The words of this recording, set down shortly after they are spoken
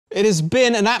It has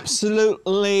been an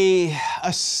absolutely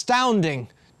astounding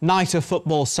night of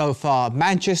football so far.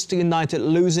 Manchester United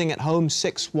losing at home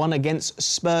 6-1 against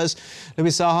Spurs. Louis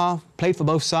Saha played for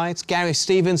both sides. Gary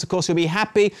Stevens, of course, you'll be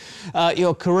happy.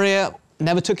 Your career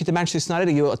never took you to Manchester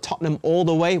United. You were at Tottenham all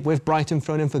the way, with Brighton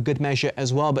thrown in for good measure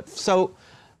as well. But so,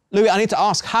 Louis, I need to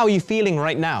ask, how are you feeling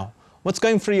right now? What's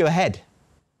going through your head?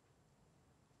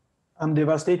 I'm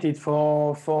devastated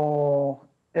for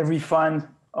every fan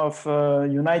of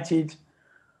United.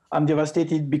 I'm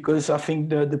devastated because I think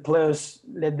the players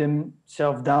let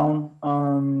themselves down.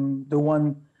 The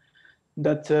one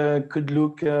that could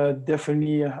look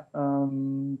definitely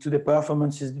to the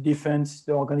performances, the defense,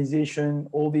 the organization,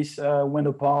 all this went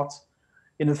apart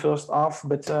in the first half.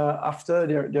 But after,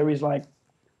 there is like,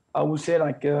 I would say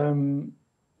like,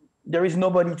 there is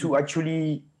nobody to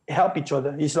actually help each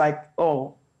other. It's like,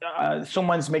 oh,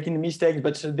 someone's making a mistake,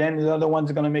 but then the other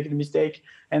one's going to make a mistake.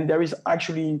 And there is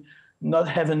actually not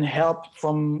having help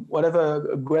from whatever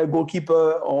a great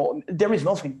goalkeeper, or there is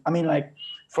nothing. I mean, like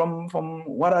from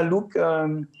what I look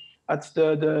at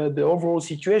the overall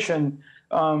situation,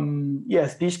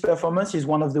 yes, this performance is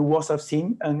one of the worst I've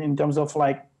seen. And in terms of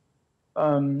like,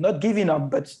 not giving up,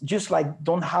 but just like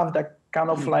don't have that kind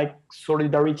of like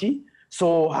solidarity.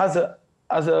 So as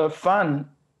a fan,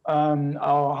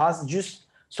 or as just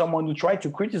someone who tried to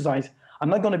criticize, I'm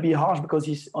not going to be harsh because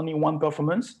it's only one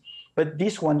performance, but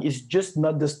this one is just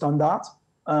not the standard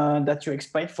that you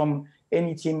expect from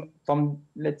any team from,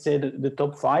 let's say, the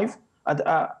top five.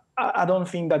 I don't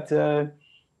think that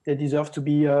they deserve to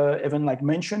be even like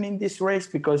mentioned in this race,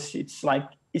 because it's like,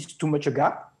 it's too much a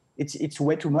gap. It's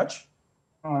way too much.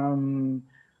 I'm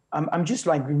just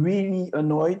like really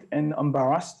annoyed and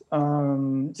embarrassed.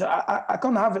 So I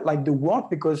can't have it like the word,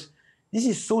 because this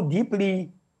is so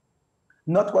deeply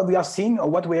not what we are seeing or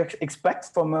what we expect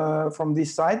from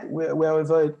this side,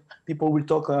 wherever people will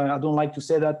talk, I don't like to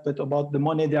say that, but about the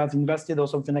money they have invested or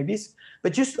something like this,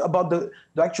 but just about the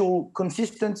actual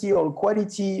consistency or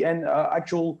quality and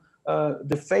actual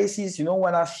the faces. You know,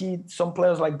 when I see some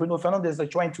players like Bruno Fernandes are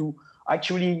trying to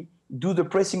actually do the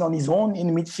pressing on his own in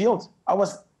midfield, I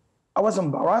was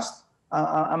embarrassed.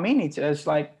 I mean, it's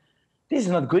like, this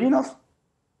is not good enough.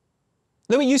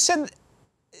 Louis, you said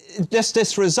just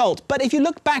this result, but if you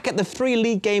look back at the 3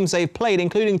 league games they've played,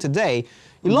 including today,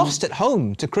 you lost at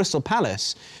home to Crystal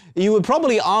Palace. You would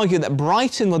probably argue that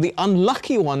Brighton were the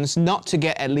unlucky ones not to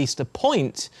get at least a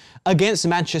point against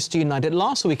Manchester United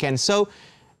last weekend. So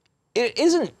it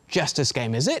isn't just this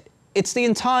game, is it? It's the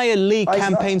entire league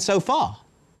campaign so far.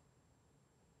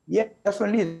 Yeah,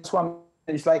 definitely. That's why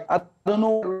it's like, I don't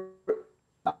know.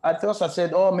 At first I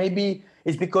said, oh, maybe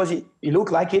it's because it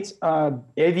looked like it's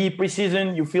heavy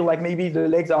preseason. You feel like maybe the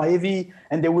legs are heavy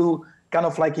and they will kind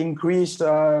of like increase,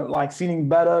 like feeling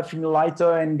better, feeling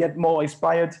lighter and get more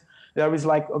inspired. There is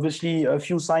like, obviously a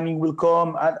few signings will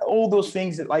come and all those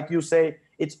things that, like you say,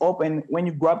 it's up, and when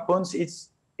you grab points, it's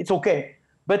okay.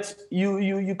 But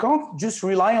you can't just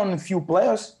rely on a few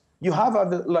players. You have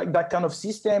like that kind of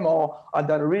system or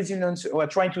that resilience, or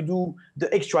trying to do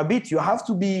the extra bit. You have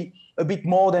to be a bit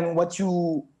more than what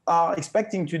you are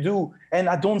expecting to do. And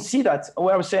I don't see that.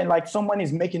 Where I was saying, like, someone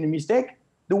is making a mistake,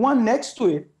 the one next to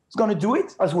it is going to do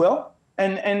it as well.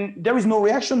 And there is no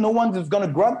reaction. No one is going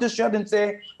to grab the shirt and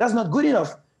say, that's not good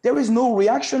enough. There is no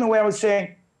reaction. Where I was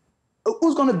saying,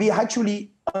 who's going to be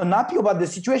actually unhappy about the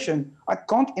situation? I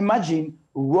can't imagine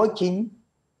working,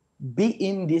 be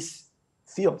in this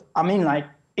field. I mean, like,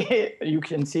 you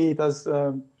can see it as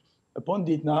a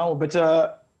pundit now,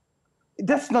 but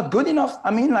that's not good enough.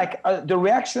 I mean, like, the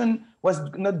reaction was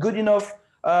not good enough.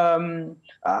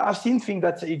 I've seen things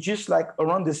that it's just like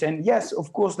around the same. Yes,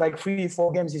 of course, like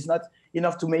 3-4 games is not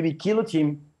enough to maybe kill a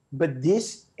team, but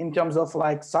this, in terms of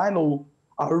like signal,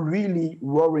 are really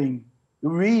worrying,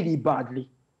 really badly.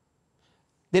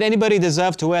 Did anybody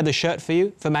deserve to wear the shirt for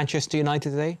you for Manchester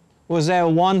United today? Was there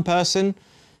one person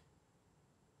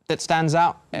that stands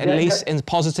out, at least in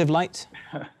positive light?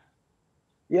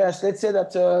 Yes, let's say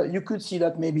that you could see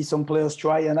that maybe some players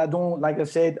try, and I don't, like I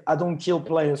said, I don't kill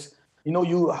players. You know,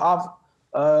 you have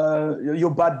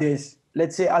your bad days.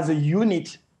 Let's say as a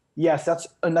unit, yes, that's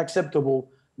unacceptable.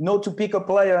 Not to pick a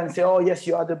player and say, oh, yes,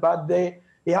 you had a bad day.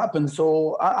 It happens.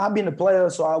 So I've been a player,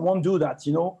 so I won't do that,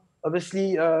 you know.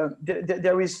 Obviously,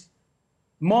 there is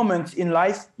moments in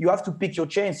life you have to pick your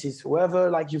chances. Wherever,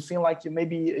 like, you feel like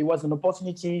maybe it was an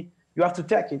opportunity, you have to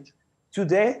take it.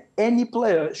 Today, any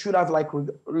player should have like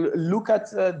look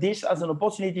at this as an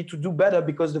opportunity to do better,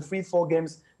 because the 3-4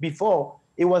 games before,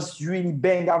 it was really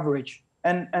bang average,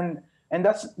 and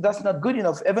that's not good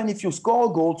enough. Even if you score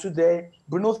a goal today,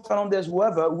 Bruno Fernandes,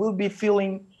 whoever, will be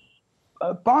feeling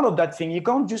part of that thing. You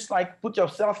can't just like put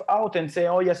yourself out and say,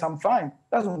 "Oh yes, I'm fine."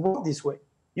 It doesn't work this way.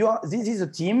 This is a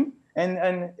team,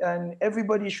 and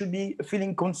everybody should be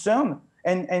feeling concerned.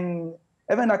 And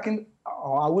even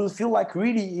I will feel like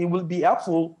really it will be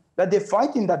helpful that they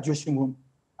fight in that dressing room.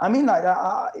 I mean,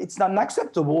 it's not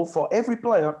acceptable for every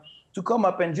player to come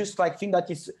up and just like think that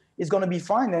it's going to be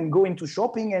fine and go into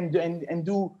shopping and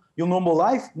do your normal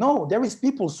life. No, there is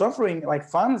people suffering, like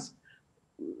fans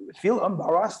feel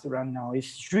embarrassed right now.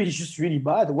 It's really just really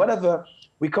bad. Whatever,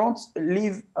 we can't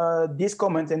leave this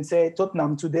comment and say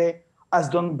Tottenham today has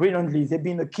done brilliantly. They've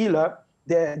been a killer.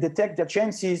 They take their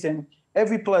chances, and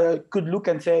every player could look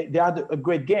and say they had a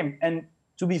great game. And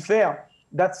to be fair,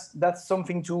 that's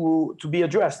something to be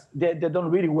addressed. They done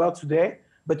really well today,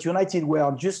 but United were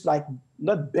just like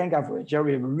not bank average. They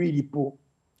were really poor.